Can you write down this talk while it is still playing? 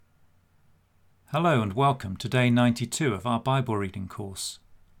Hello and welcome to day 92 of our Bible reading course.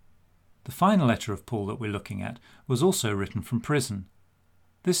 The final letter of Paul that we're looking at was also written from prison,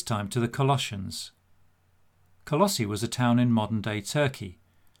 this time to the Colossians. Colossae was a town in modern-day Turkey,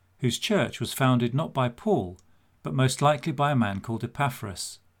 whose church was founded not by Paul, but most likely by a man called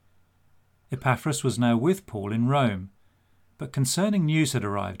Epaphras. Epaphras was now with Paul in Rome, but concerning news had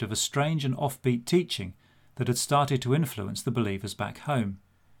arrived of a strange and offbeat teaching that had started to influence the believers back home.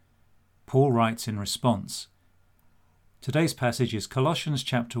 Paul writes in response. Today's passage is Colossians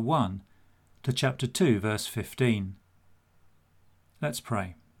chapter 1 to chapter 2 verse 15. Let's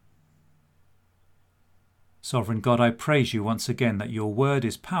pray. Sovereign God, I praise you once again that your word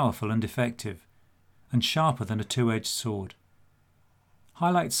is powerful and effective, and sharper than a two-edged sword.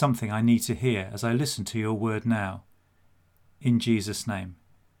 Highlight something I need to hear as I listen to your word now. In Jesus' name.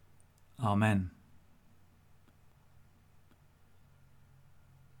 Amen.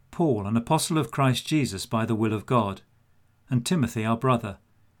 Paul, an apostle of Christ Jesus by the will of God, and Timothy our brother,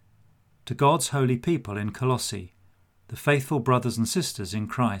 to God's holy people in Colossae, the faithful brothers and sisters in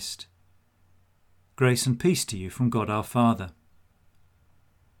Christ. Grace and peace to you from God our Father.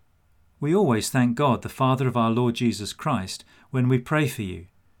 We always thank God, the Father of our Lord Jesus Christ, when we pray for you,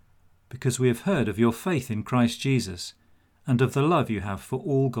 because we have heard of your faith in Christ Jesus and of the love you have for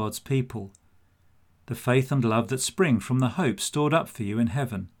all God's people, the faith and love that spring from the hope stored up for you in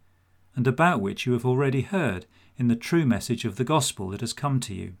heaven, and about which you have already heard in the true message of the gospel that has come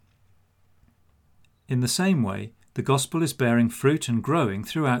to you. In the same way, the gospel is bearing fruit and growing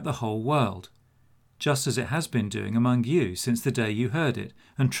throughout the whole world, just as it has been doing among you since the day you heard it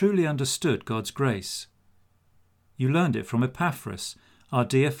and truly understood God's grace. You learned it from Epaphras, our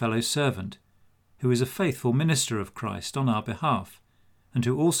dear fellow servant, who is a faithful minister of Christ on our behalf, and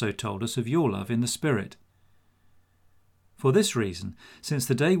who also told us of your love in the Spirit. For this reason, since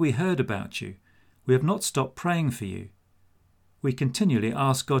the day we heard about you, we have not stopped praying for you. We continually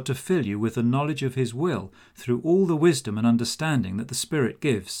ask God to fill you with the knowledge of his will through all the wisdom and understanding that the Spirit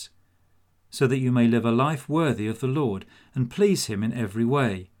gives, so that you may live a life worthy of the Lord and please him in every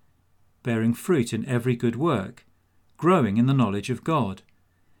way, bearing fruit in every good work, growing in the knowledge of God,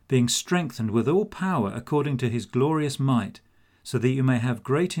 being strengthened with all power according to his glorious might, so that you may have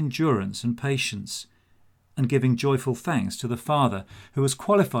great endurance and patience, and giving joyful thanks to the Father who has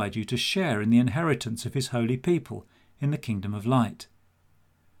qualified you to share in the inheritance of his holy people in the kingdom of light.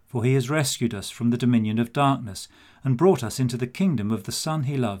 For he has rescued us from the dominion of darkness and brought us into the kingdom of the Son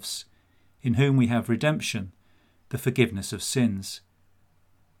he loves, in whom we have redemption, the forgiveness of sins.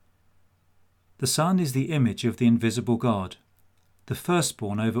 The Son is the image of the invisible God, the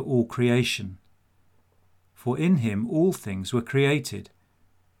firstborn over all creation. For in him all things were created,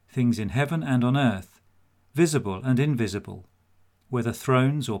 things in heaven and on earth, visible and invisible, whether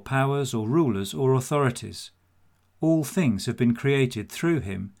thrones or powers or rulers or authorities. All things have been created through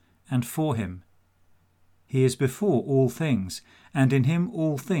him and for him. He is before all things, and in him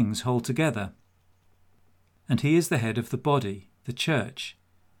all things hold together. And he is the head of the body, the church.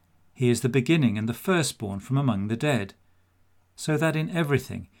 He is the beginning and the firstborn from among the dead, so that in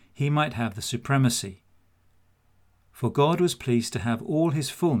everything he might have the supremacy. For God was pleased to have all his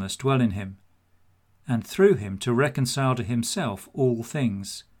fullness dwell in him, and through him to reconcile to himself all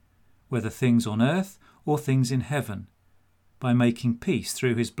things, whether things on earth or things in heaven, by making peace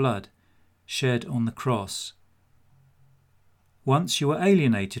through his blood, shed on the cross. Once you were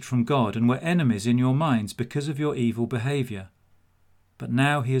alienated from God and were enemies in your minds because of your evil behaviour. But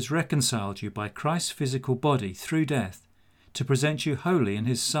now he has reconciled you by Christ's physical body through death, to present you holy in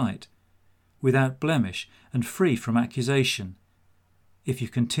his sight, without blemish and free from accusation, if you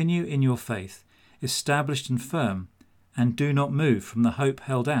continue in your faith, established and firm, and do not move from the hope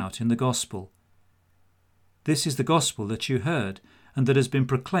held out in the gospel. This is the gospel that you heard, and that has been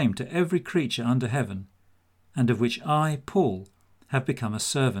proclaimed to every creature under heaven, and of which I, Paul, have become a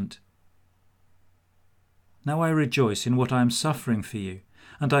servant. Now I rejoice in what I am suffering for you,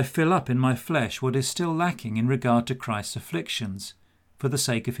 and I fill up in my flesh what is still lacking in regard to Christ's afflictions, for the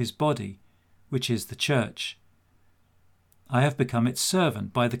sake of his body, which is the church. I have become its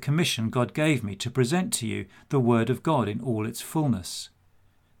servant by the commission God gave me to present to you the word of God in all its fullness,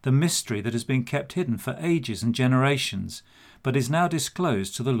 the mystery that has been kept hidden for ages and generations, but is now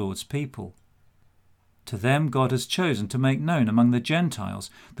disclosed to the Lord's people. To them God has chosen to make known among the Gentiles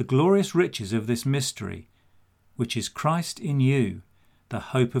the glorious riches of this mystery, which is Christ in you, the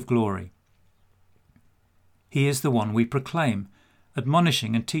hope of glory. He is the one we proclaim,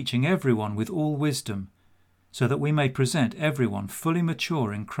 admonishing and teaching everyone with all wisdom, so that we may present everyone fully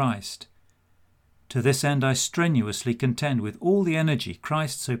mature in Christ. To this end I strenuously contend with all the energy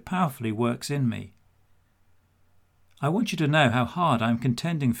Christ so powerfully works in me. I want you to know how hard I am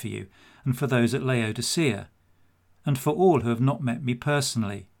contending for you and for those at Laodicea, and for all who have not met me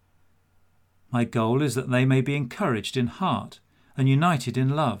personally. My goal is that they may be encouraged in heart and united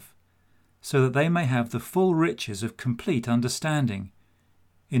in love, so that they may have the full riches of complete understanding,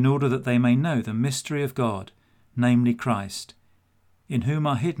 in order that they may know the mystery of God, namely Christ, in whom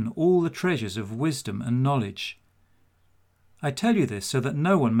are hidden all the treasures of wisdom and knowledge. I tell you this so that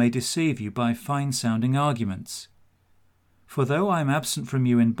no one may deceive you by fine-sounding arguments. For though I am absent from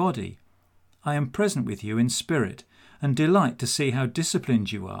you in body, I am present with you in spirit, and delight to see how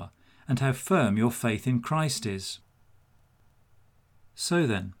disciplined you are, and how firm your faith in Christ is. So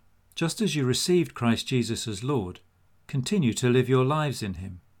then, just as you received Christ Jesus as Lord, continue to live your lives in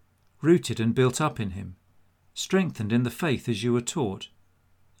him, rooted and built up in him, strengthened in the faith as you were taught,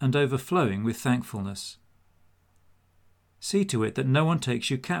 and overflowing with thankfulness. See to it that no one takes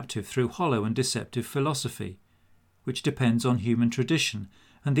you captive through hollow and deceptive philosophy, which depends on human tradition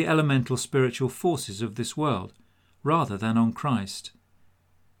and the elemental spiritual forces of this world, rather than on Christ.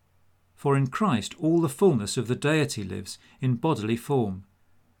 For in Christ all the fullness of the deity lives in bodily form,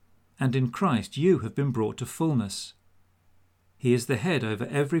 and in Christ you have been brought to fullness. He is the head over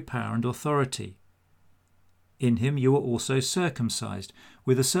every power and authority. In him you were also circumcised,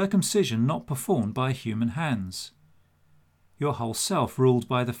 with a circumcision not performed by human hands. Your whole self, ruled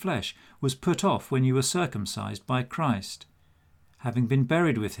by the flesh, was put off when you were circumcised by Christ, having been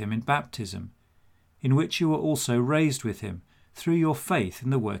buried with him in baptism, in which you were also raised with him through your faith in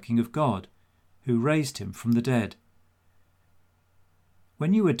the working of God, who raised him from the dead.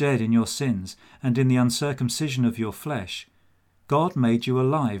 When you were dead in your sins and in the uncircumcision of your flesh, God made you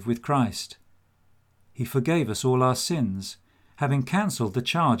alive with Christ. He forgave us all our sins, having cancelled the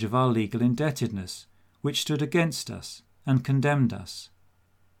charge of our legal indebtedness, which stood against us and condemned us.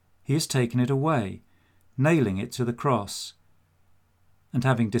 He has taken it away, nailing it to the cross. And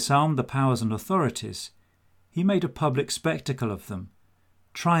having disarmed the powers and authorities, he made a public spectacle of them,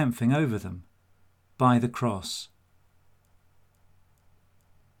 triumphing over them by the cross.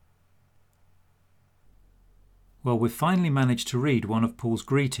 Well, we've finally managed to read one of Paul's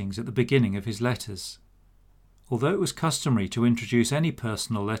greetings at the beginning of his letters. Although it was customary to introduce any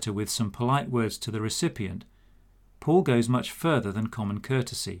personal letter with some polite words to the recipient, Paul goes much further than common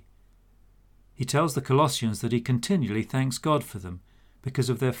courtesy. He tells the Colossians that he continually thanks God for them because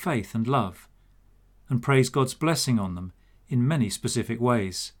of their faith and love, and prays God's blessing on them in many specific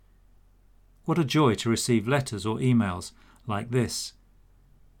ways. What a joy to receive letters or emails like this.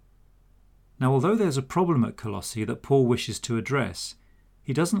 Now, although there's a problem at Colossae that Paul wishes to address,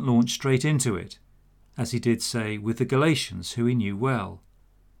 he doesn't launch straight into it, as he did, say, with the Galatians, who he knew well.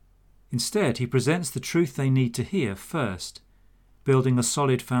 Instead, he presents the truth they need to hear first, building a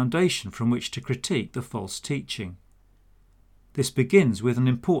solid foundation from which to critique the false teaching. This begins with an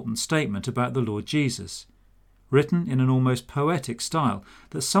important statement about the Lord Jesus, written in an almost poetic style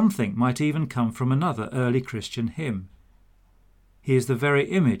that some think might even come from another early Christian hymn. He is the very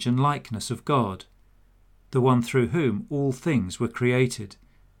image and likeness of God, the one through whom all things were created.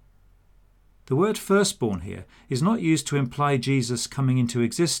 The word firstborn here is not used to imply Jesus coming into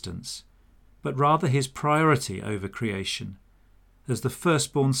existence, but rather his priority over creation, as the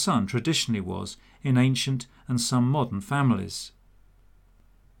firstborn son traditionally was in ancient and some modern families.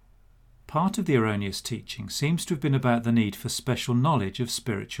 Part of the erroneous teaching seems to have been about the need for special knowledge of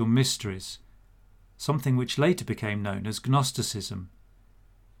spiritual mysteries, something which later became known as Gnosticism.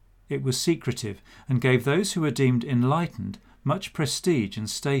 It was secretive and gave those who were deemed enlightened much prestige and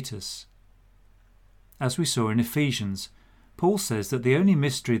status. As we saw in Ephesians, Paul says that the only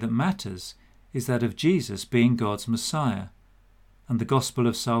mystery that matters is that of Jesus being God's Messiah, and the gospel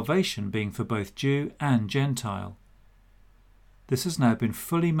of salvation being for both Jew and Gentile. This has now been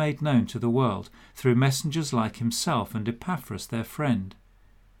fully made known to the world through messengers like himself and Epaphras, their friend.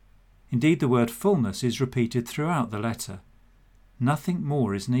 Indeed, the word fullness is repeated throughout the letter. Nothing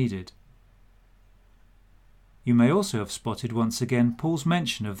more is needed. You may also have spotted once again Paul's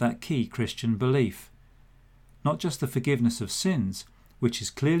mention of that key Christian belief. Not just the forgiveness of sins, which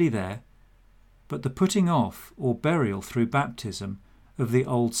is clearly there, but the putting off or burial through baptism of the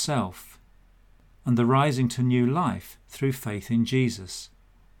old self, and the rising to new life through faith in Jesus.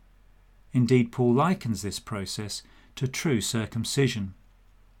 Indeed, Paul likens this process to true circumcision.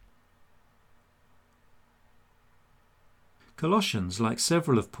 Colossians, like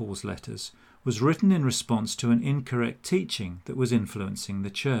several of Paul's letters, was written in response to an incorrect teaching that was influencing the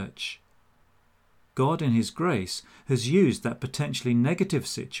church. God in his grace has used that potentially negative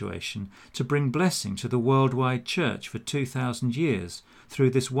situation to bring blessing to the worldwide church for 2,000 years through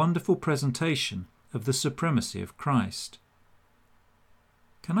this wonderful presentation of the supremacy of Christ.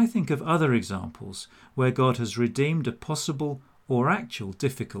 Can I think of other examples where God has redeemed a possible or actual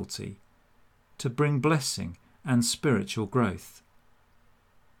difficulty to bring blessing and spiritual growth?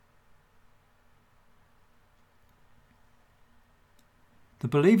 The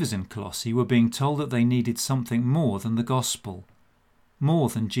believers in Colossae were being told that they needed something more than the gospel, more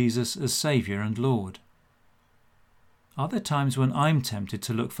than Jesus as Saviour and Lord. Are there times when I'm tempted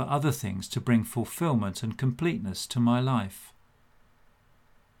to look for other things to bring fulfilment and completeness to my life?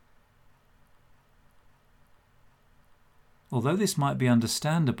 Although this might be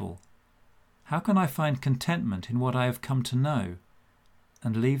understandable, how can I find contentment in what I have come to know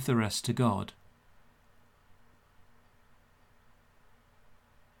and leave the rest to God?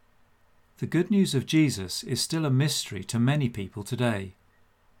 The good news of Jesus is still a mystery to many people today.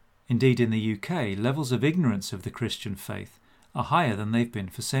 Indeed, in the UK, levels of ignorance of the Christian faith are higher than they've been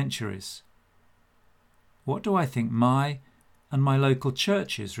for centuries. What do I think my and my local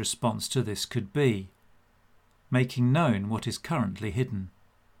church's response to this could be? Making known what is currently hidden.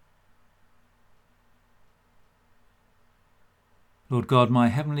 Lord God, my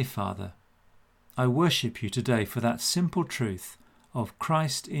Heavenly Father, I worship you today for that simple truth of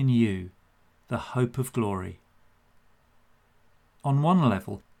Christ in you, the hope of glory. On one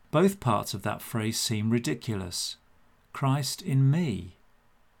level, both parts of that phrase seem ridiculous. Christ in me,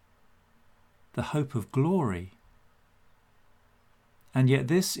 the hope of glory. And yet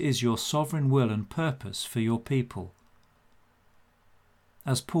this is your sovereign will and purpose for your people.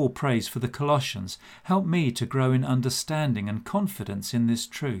 As Paul prays for the Colossians, help me to grow in understanding and confidence in this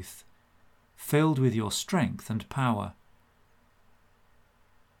truth, filled with your strength and power.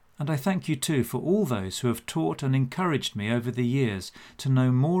 And I thank you too for all those who have taught and encouraged me over the years to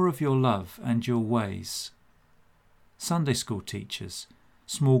know more of your love and your ways. Sunday school teachers,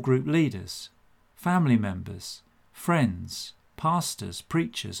 small group leaders, family members, friends, pastors,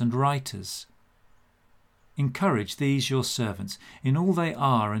 preachers and writers. Encourage these your servants in all they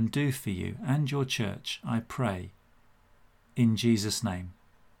are and do for you and your church, I pray. In Jesus' name.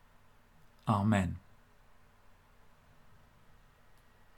 Amen.